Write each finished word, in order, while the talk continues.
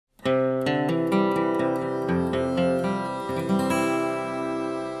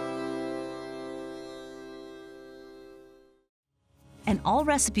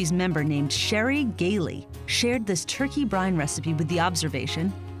Allrecipes member named Sherry Gailey shared this turkey brine recipe with the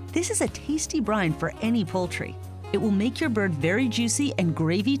observation, "This is a tasty brine for any poultry. It will make your bird very juicy and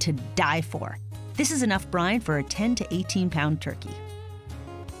gravy to die for. This is enough brine for a 10 to 18-pound turkey."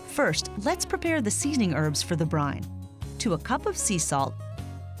 First, let's prepare the seasoning herbs for the brine. To a cup of sea salt,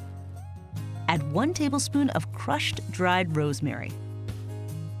 add 1 tablespoon of crushed dried rosemary.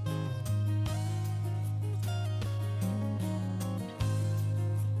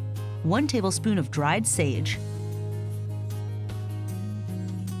 One tablespoon of dried sage,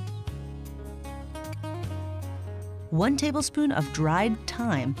 1 tablespoon of dried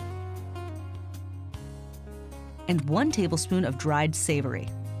thyme, and 1 tablespoon of dried savory.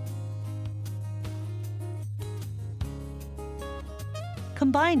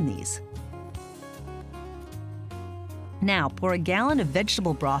 Combine these. Now pour a gallon of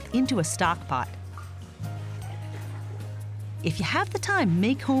vegetable broth into a stock pot. If you have the time,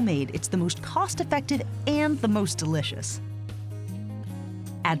 make homemade. It's the most cost-effective and the most delicious.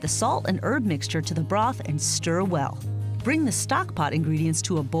 Add the salt and herb mixture to the broth and stir well. Bring the stock pot ingredients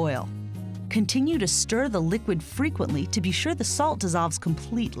to a boil. Continue to stir the liquid frequently to be sure the salt dissolves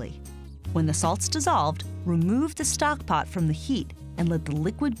completely. When the salt's dissolved, remove the stock pot from the heat and let the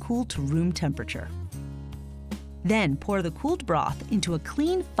liquid cool to room temperature. Then pour the cooled broth into a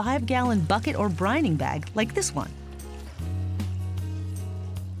clean 5-gallon bucket or brining bag like this one.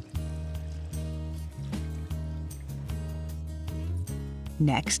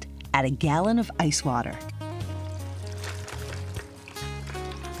 Next, add a gallon of ice water.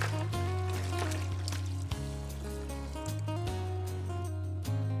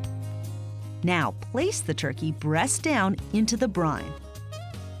 Now place the turkey breast down into the brine.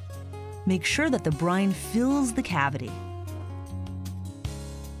 Make sure that the brine fills the cavity.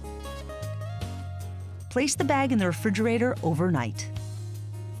 Place the bag in the refrigerator overnight.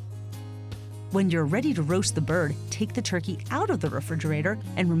 When you're ready to roast the bird, take the turkey out of the refrigerator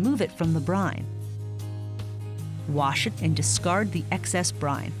and remove it from the brine. Wash it and discard the excess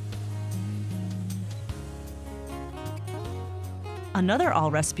brine. Another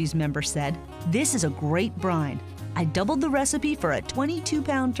Allrecipes member said, "This is a great brine. I doubled the recipe for a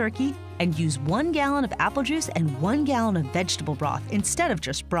 22-pound turkey and used 1 gallon of apple juice and 1 gallon of vegetable broth instead of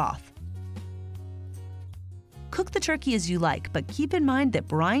just broth." Cook the turkey as you like, but keep in mind that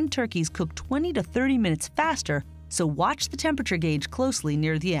brine turkeys cook 20 to 30 minutes faster, so watch the temperature gauge closely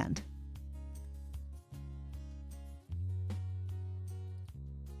near the end.